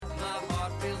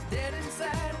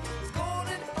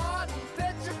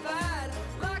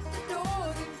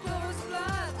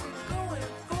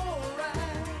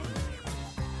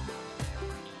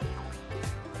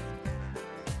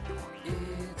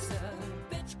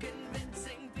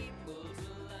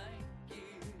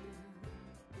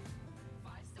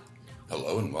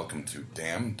Hello and welcome to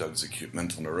Damn Doug's Acute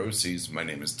Mental Neuroses. My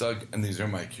name is Doug, and these are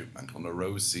my acute mental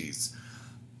neuroses.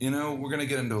 You know, we're going to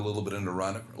get into a little bit of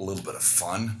neurotic, a little bit of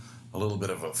fun, a little bit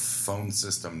of a phone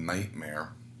system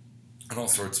nightmare, and all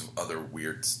sorts of other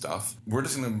weird stuff. We're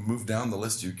just going to move down the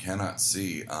list you cannot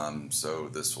see, so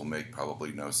this will make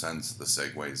probably no sense. The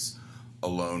segues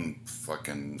alone,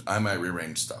 I might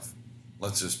rearrange stuff.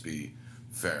 Let's just be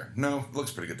fair. No, looks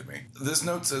pretty good to me. This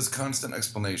note says constant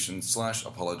explanation /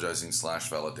 apologizing /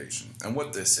 validation. And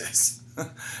what this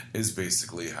is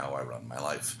basically how I run my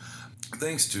life.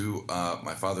 Thanks to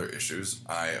my father issues,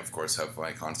 I, of course, have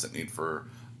my constant need for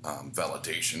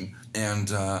validation.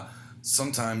 And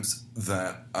sometimes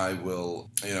that I will,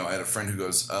 I had a friend who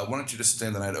goes, why don't you just stay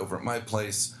the night over at my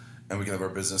place and we can have our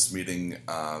business meeting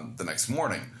the next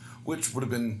morning, which would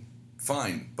have been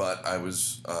fine, but I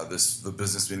was, the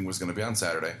business meeting was going to be on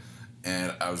Saturday,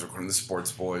 and I was recording the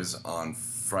Sports Boys on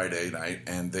Friday night,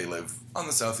 and they live on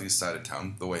the southeast side of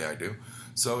town, the way I do.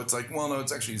 So it's like, well, no,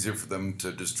 it's actually easier for them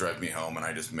to just drive me home, and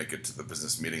I just make it to the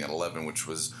business meeting at 11, which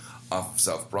was off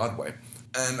South Broadway.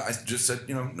 And I just said,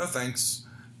 no thanks.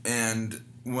 And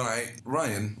when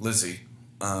Lizzie,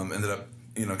 ended up,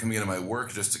 coming into my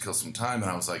work just to kill some time, and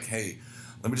I was like, hey,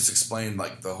 let me just explain,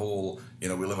 the whole, we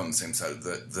live on the same side,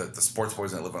 the Sports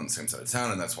Boys and I live on the same side of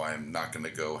town, and that's why I'm not going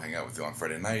to go hang out with you on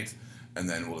Friday night, and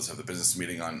then we'll just have the business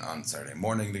meeting on Saturday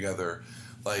morning together,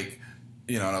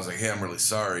 and I was like, hey, I'm really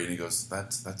sorry, and he goes,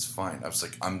 that's fine. I was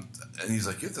like, and he's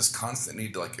like, you have this constant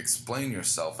need to, explain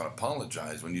yourself and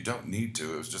apologize when you don't need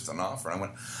to, it was just an offer, and I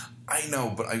went, I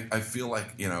know, but I feel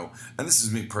like, and this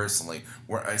is me personally,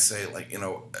 where I say,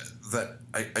 that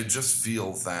I just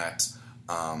feel that,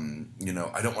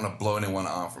 I don't want to blow anyone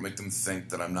off or make them think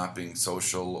that I'm not being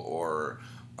social or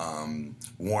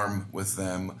warm with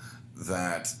them,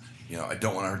 that, I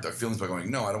don't want to hurt their feelings by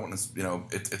going, no, I don't want to,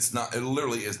 it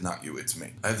literally is not you, it's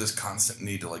me. I have this constant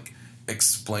need to,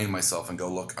 explain myself and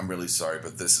go, look, I'm really sorry,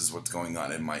 but this is what's going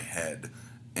on in my head.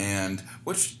 And,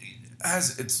 which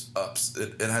has its ups.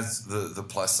 It has the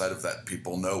plus side of that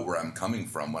people know where I'm coming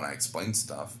from when I explain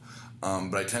stuff.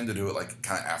 But I tend to do it,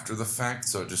 kind of after the fact,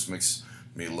 so it just makes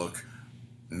me look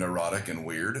neurotic and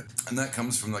weird. And that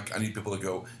comes from, I need people to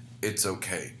go, it's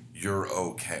okay, you're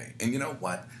okay. And you know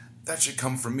what? That should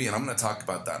come from me, and I'm going to talk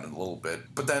about that in a little bit.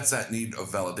 But that's that need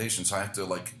of validation, so I have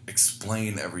to,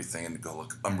 explain everything and go,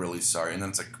 look, I'm really sorry. And then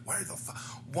it's like,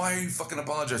 why are you fucking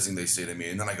apologizing, they say to me.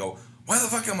 And then I go, why the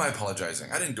fuck am I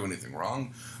apologizing? I didn't do anything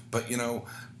wrong. But,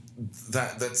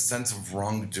 that sense of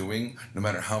wrongdoing, no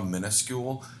matter how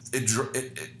minuscule,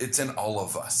 it's in all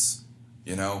of us.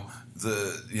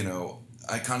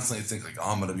 I constantly think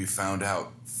I'm going to be found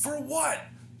out. For what?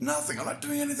 Nothing. I'm not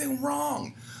doing anything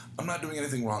wrong. I'm not doing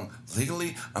anything wrong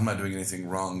legally. I'm not doing anything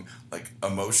wrong,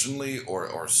 emotionally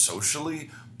or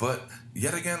socially. But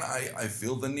yet again, I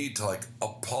feel the need to,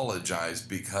 apologize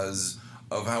because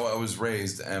of how I was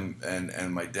raised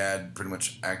and my dad pretty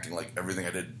much acting like everything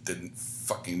I did didn't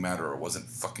fucking matter or wasn't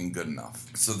fucking good enough.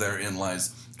 So therein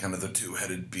lies kind of the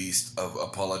two-headed beast of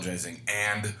apologizing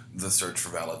and the search for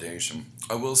validation.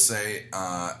 I will say,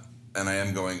 and I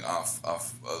am going off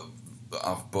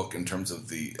book in terms of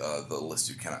the list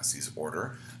you cannot see's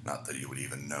order. Not that you would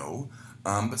even know.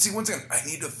 But see, once again, I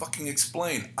need to fucking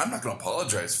explain. I'm not going to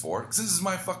apologize for it because this is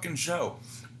my fucking show.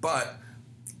 But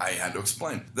I had to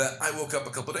explain that I woke up a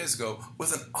couple days ago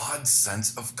with an odd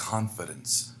sense of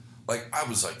confidence. I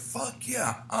was like, fuck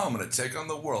yeah, I'm going to take on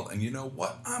the world. And you know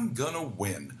what? I'm going to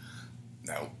win.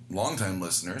 Now, longtime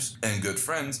listeners and good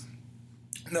friends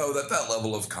know that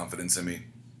level of confidence in me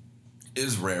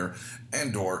is rare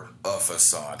and or a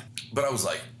facade. But I was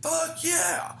like, fuck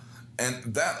yeah.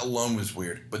 And that alone was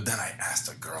weird. But then I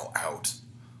asked a girl out.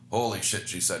 Holy shit,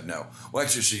 she said no. Well,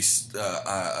 actually, she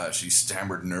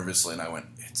stammered nervously, and I went,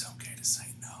 it's okay to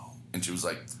say no. And she was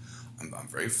like, I'm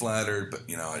very flattered, but,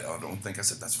 I don't think. I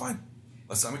said, that's fine.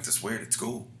 Let's not make this weird. It's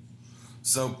cool.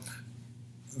 So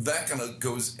that kind of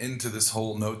goes into this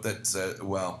whole note that said,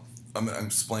 well, I'm going to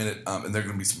explain it, and there are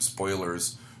going to be some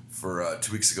spoilers for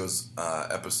 2 weeks ago's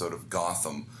episode of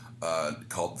Gotham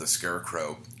called The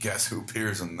Scarecrow. Guess who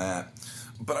appears in that?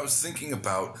 But I was thinking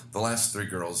about the last 3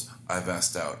 girls I've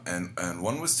asked out, and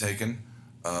one was taken,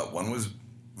 one was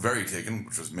very taken,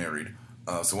 which was married.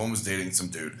 So one was dating some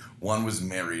dude, one was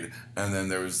married, and then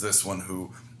there was this one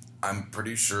who I'm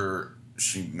pretty sure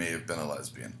she may have been a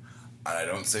lesbian. And I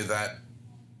don't say that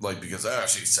because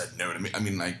she said no to me. I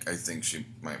mean, I think she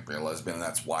might be a lesbian, and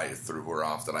that's why it threw her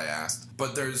off that I asked.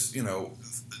 But there's,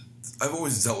 I've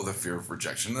always dealt with a fear of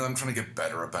rejection, and I'm trying to get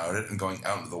better about it and going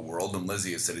out into the world. And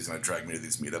Lizzie has said he's going to drag me to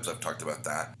these meetups. I've talked about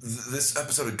that. This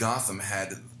episode of Gotham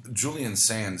had Julian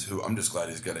Sands, who I'm just glad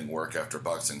he's getting work after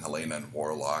boxing Helena and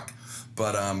Warlock.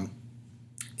 But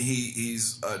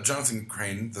he's Jonathan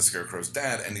Crane, the Scarecrow's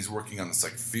dad, and he's working on this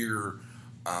like fear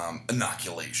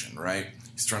inoculation, right?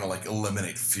 He's trying to like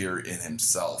eliminate fear in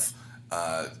himself.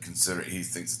 Considering he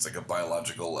thinks it's like a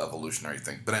biological evolutionary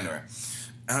thing. But anyway,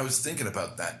 and I was thinking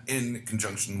about that in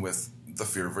conjunction with the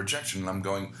fear of rejection, and I'm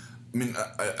going, no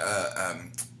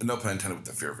pun intended with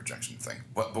the fear of rejection thing.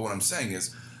 But what I'm saying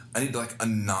is, I need to like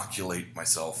inoculate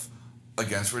myself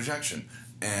against rejection.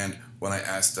 And when I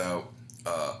asked out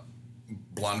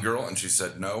blonde girl and she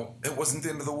said no, it wasn't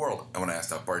the end of the world. And when I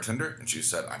asked out bartender and she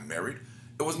said I'm married,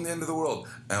 it wasn't the end of the world.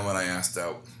 And when I asked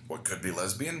out what could be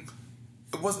lesbian,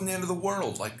 it wasn't the end of the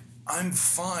world. Like, I'm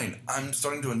fine. I'm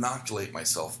starting to inoculate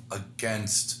myself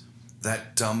against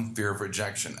that dumb fear of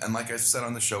rejection. And like I said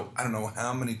on the show, I don't know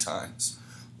how many times,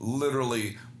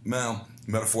 literally, well,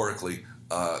 metaphorically,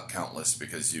 countless,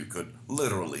 because you could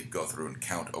literally go through and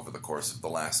count over the course of the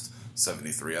last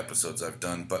 73 episodes I've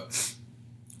done, but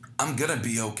I'm gonna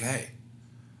be okay.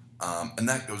 And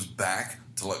that goes back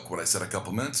to like what I said a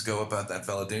couple minutes ago about that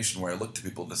validation where I look to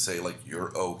people to say, like,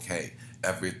 you're okay.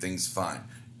 Everything's fine.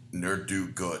 Nerd do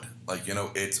good. Like, you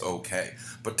know, it's okay.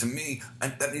 But to me,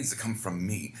 that needs to come from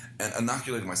me. And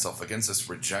inoculating myself against this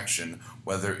rejection,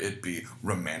 whether it be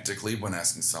romantically when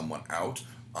asking someone out,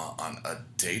 on a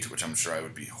date, which I'm sure I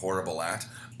would be horrible at,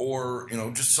 or, you know,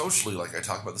 just socially, like I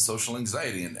talk about the social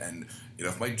anxiety and you know,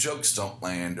 if my jokes don't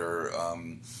land or,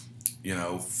 you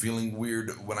know, feeling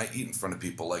weird when I eat in front of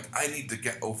people, like, I need to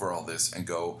get over all this and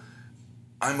go,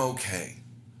 I'm okay.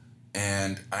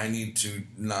 And I need to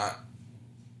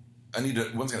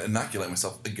once again, inoculate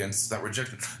myself against that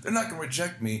rejection. They're not going to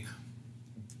reject me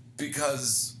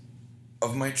because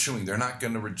of my chewing. They're not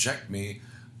going to reject me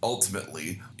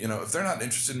ultimately. You know, if they're not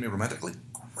interested in me romantically,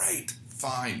 great,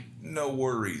 fine, no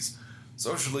worries.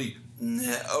 Socially,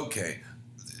 okay.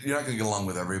 You're not going to get along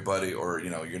with everybody, or, you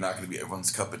know, you're not going to be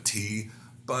everyone's cup of tea.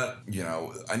 But, you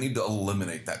know, I need to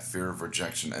eliminate that fear of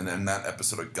rejection. And then that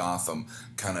episode of Gotham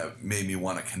kind of made me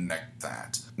want to connect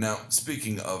that. Now,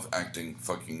 speaking of acting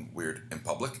fucking weird in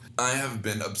public, I have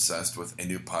been obsessed with a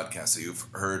new podcast that you've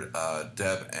heard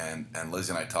Deb and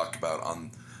Lizzie and I talk about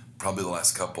on probably the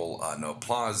last couple, no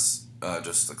applause,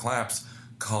 just the claps,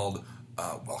 called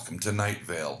Welcome to Night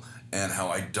Vale, and how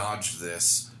I dodged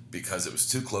this because it was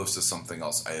too close to something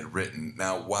else I had written.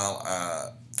 Now, while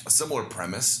a similar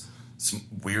premise, some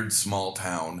weird small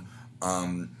town,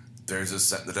 there's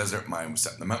the desert, mine was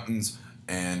set in the mountains,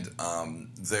 and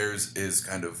theirs is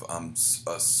kind of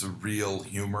a surreal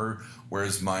humor,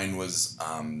 whereas mine was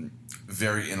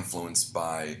very influenced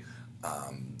by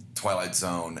Twilight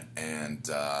Zone and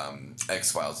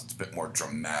X-Files. It's a bit more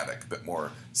dramatic, a bit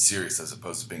more serious as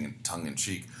opposed to being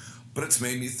tongue-in-cheek. But it's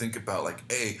made me think about, like,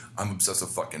 I'm obsessed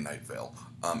with fucking Night Vale.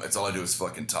 It's all I do is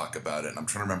fucking talk about it, and I'm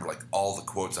trying to remember, like, all the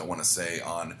quotes I want to say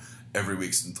on every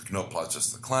week's, like, no applause,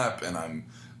 just the clap, and I'm,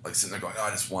 like, sitting there going, I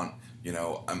just want, you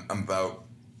know, I'm about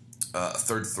a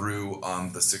third through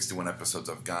on the 61 episodes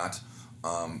I've got,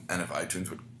 and if iTunes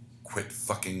would quit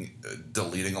fucking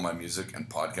deleting all my music and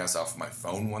podcasts off of my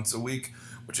phone once a week,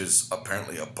 which is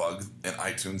apparently a bug in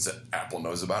iTunes that Apple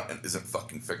knows about and isn't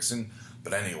fucking fixing.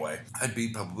 But anyway, I'd be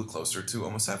probably closer to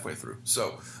almost halfway through.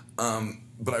 So,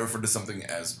 but I referred to something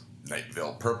as Night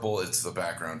Vale Purple. It's the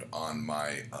background on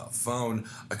my phone.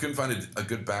 I couldn't find a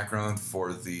good background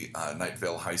for the Night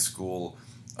Vale High School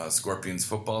Scorpions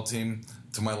football team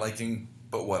to my liking,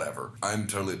 but whatever. I'm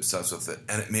totally obsessed with it,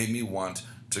 and it made me want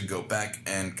to go back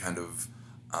and kind of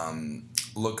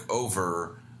look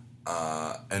over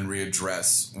and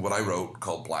readdress what I wrote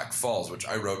called Black Falls, which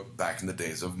I wrote back in the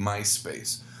days of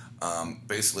MySpace.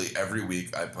 Basically, every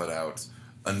week I put out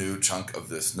a new chunk of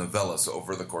this novella. So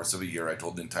over the course of a year, I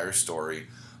told the entire story,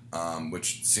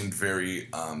 which seemed very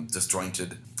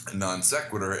disjointed, non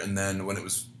sequitur. And then when it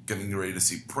was getting ready to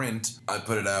see print, I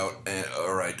put it out,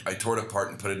 I tore it apart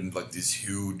and put it in like these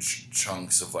huge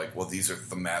chunks of like, well, these are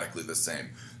thematically the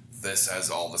same. This has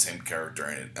all the same character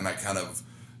in it. And I kind of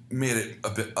made it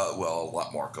a bit, a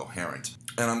lot more coherent.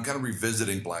 And I'm kind of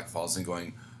revisiting Black Falls and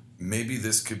going, maybe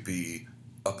this could be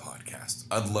a podcast.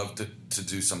 I'd love to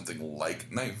do something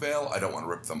like Night Vale. I don't want to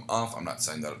rip them off. I'm not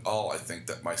saying that at all. I think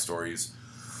that my story is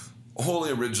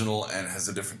wholly original and has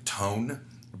a different tone.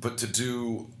 But to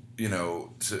do, you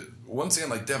know, once again,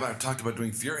 like Deb, I've talked about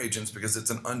doing Fear Agents because it's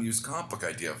an unused comic book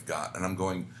idea I've got. And I'm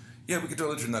going, yeah, we could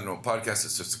totally turn that into a podcast.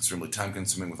 It's just extremely time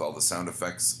consuming with all the sound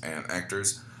effects and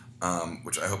actors,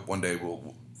 which I hope one day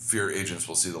will Fear Agents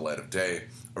will see the light of day.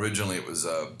 Originally, it was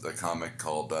a comic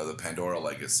called The Pandora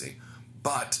Legacy.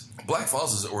 But Black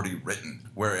Falls is already written,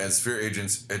 whereas Fear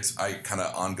Agents, I kind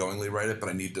of ongoingly write it, but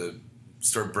I need to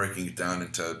start breaking it down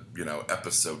into,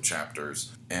 episode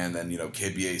chapters. And then,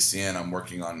 KBACN, I'm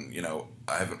working on,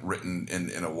 I haven't written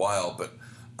in a while, but,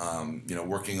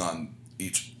 working on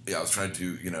each, I was trying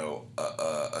to do,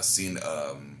 a scene,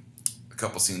 a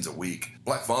couple scenes a week.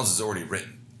 Black Falls is already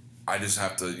written. I just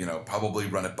have to, probably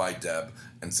run it by Deb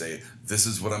and say, this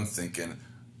is what I'm thinking.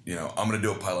 I'm going to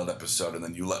do a pilot episode, and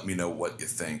then you let me know what you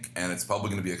think. And it's probably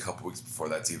going to be a couple weeks before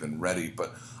that's even ready.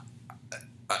 But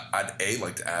I'd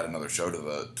like to add another show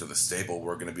to the stable.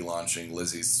 We're going to be launching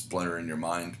Lizzie's Splinter in Your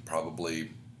Mind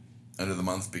probably end of the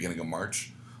month, beginning of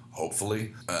March,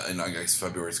 hopefully. And I guess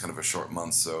February is kind of a short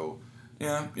month, so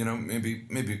yeah, maybe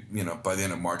by the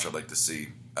end of March I'd like to see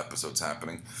episodes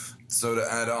happening. So to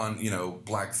add on,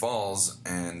 Black Falls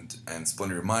and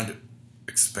Splinter Your Mind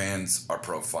expands our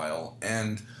profile,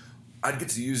 and I'd get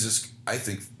to use this, I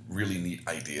think, really neat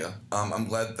idea. I'm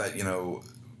glad that,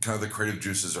 kind of the creative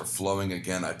juices are flowing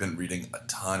again. I've been reading a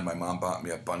ton. My mom bought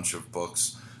me a bunch of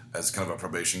books as kind of a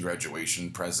probation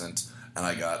graduation present, and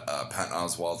I got Patton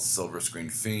Oswalt's Silver Screen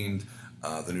Fiend,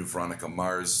 the new Veronica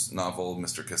Mars novel,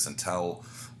 Mr. Kiss and Tell,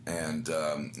 and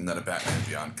then a Batman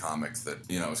Beyond comic that,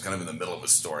 was kind of in the middle of a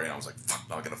story, and I was like, fuck,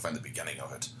 now I gotta find the beginning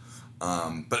of it.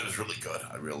 But it was really good.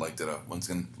 I really liked it. Once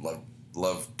again,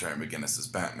 love Terry McGinnis's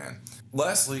Batman.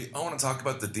 Lastly, I want to talk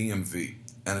about the DMV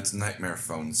and its nightmare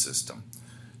phone system.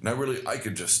 Now, really, I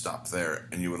could just stop there,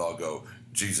 and you would all go,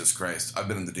 Jesus Christ, I've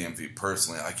been in the DMV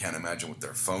personally. I can't imagine what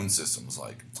their phone system was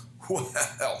like.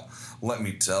 Well, let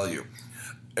me tell you.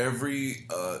 Every,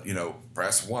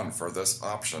 press 1 for this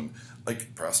option,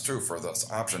 press 2 for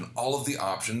this option. All of the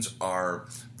options are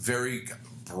very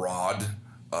broad,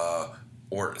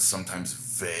 or sometimes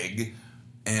vague.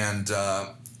 And,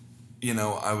 I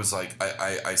was like,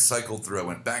 I cycled through. I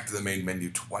went back to the main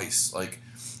menu twice.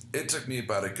 It took me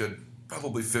about a good,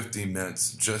 probably 15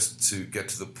 minutes just to get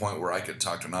to the point where I could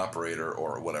talk to an operator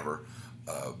or whatever,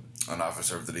 an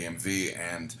officer of the DMV,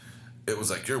 and it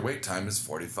was like, your wait time is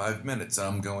 45 minutes. And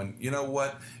I'm going, you know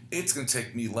what? It's going to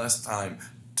take me less time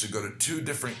to go to 2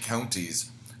 different counties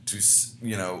to,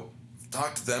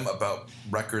 talk to them about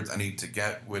records I need to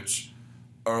get, which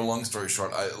are, long story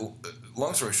short, I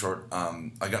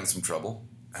got in some trouble,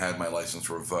 had my license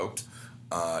revoked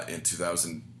in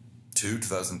 2002,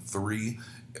 2003.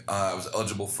 I was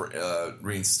eligible for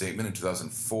reinstatement in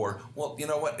 2004. Well, you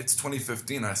know what? It's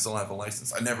 2015. I still have a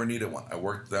license. I never needed one. I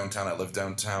worked downtown. I lived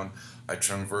downtown. I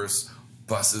traverse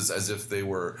buses as if they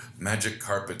were magic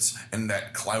carpets and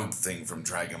that cloud thing from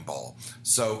Dragon Ball.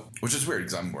 So, which is weird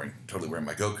because I'm totally wearing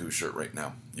my Goku shirt right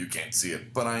now. You can't see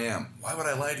it, but I am. Why would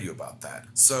I lie to you about that?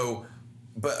 So,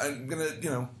 but I'm going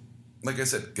to, like I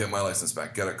said, get my license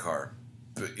back, get a car,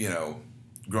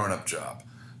 grown-up job.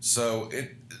 So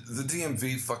the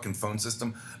DMV fucking phone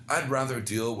system, I'd rather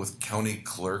deal with county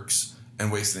clerks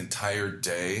and waste an entire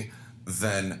day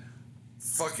than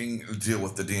fucking deal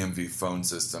with the DMV phone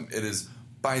system. It is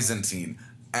Byzantine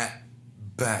at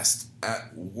best.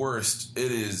 At worst,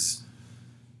 it is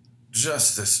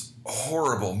just this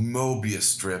horrible Mobius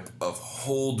strip of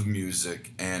hold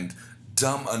music and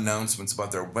dumb announcements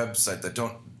about their website that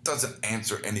doesn't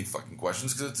answer any fucking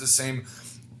questions because it's the same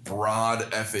broad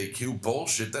FAQ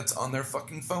bullshit that's on their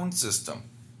fucking phone system.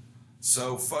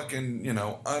 So fucking,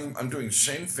 I'm doing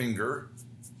Shane Finger.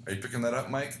 Are you picking that up,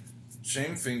 Mike?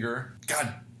 Shane Finger.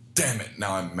 God damn it,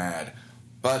 now I'm mad.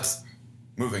 But,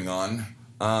 moving on.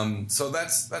 So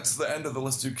that's the end of the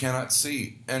list you cannot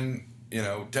see. And,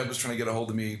 Deb was trying to get a hold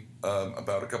of me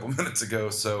about a couple minutes ago,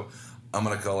 so I'm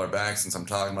going to call her back since I'm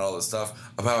talking about all this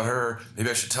stuff about her. Maybe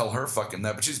I should tell her fucking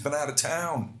that, but she's been out of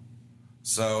town.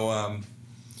 So,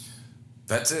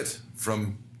 that's it.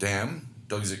 From Damn,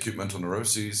 Doug's Acute Mental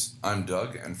Neuroses, I'm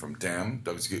Doug, and from Damn,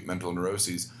 Doug's Acute Mental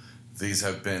Neuroses, these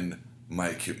have been my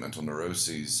acute mental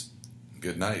neuroses.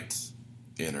 Good night,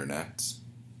 Internet.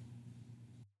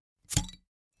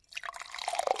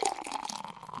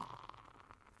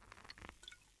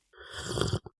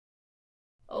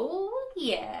 Oh,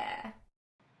 yeah.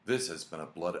 This has been a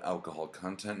Blood Alcohol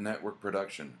Content Network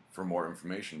production. For more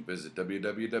information, visit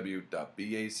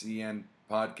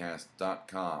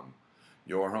www.bacnpodcast.com.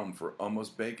 Your home for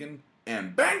Almost Bacon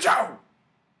and Banjo!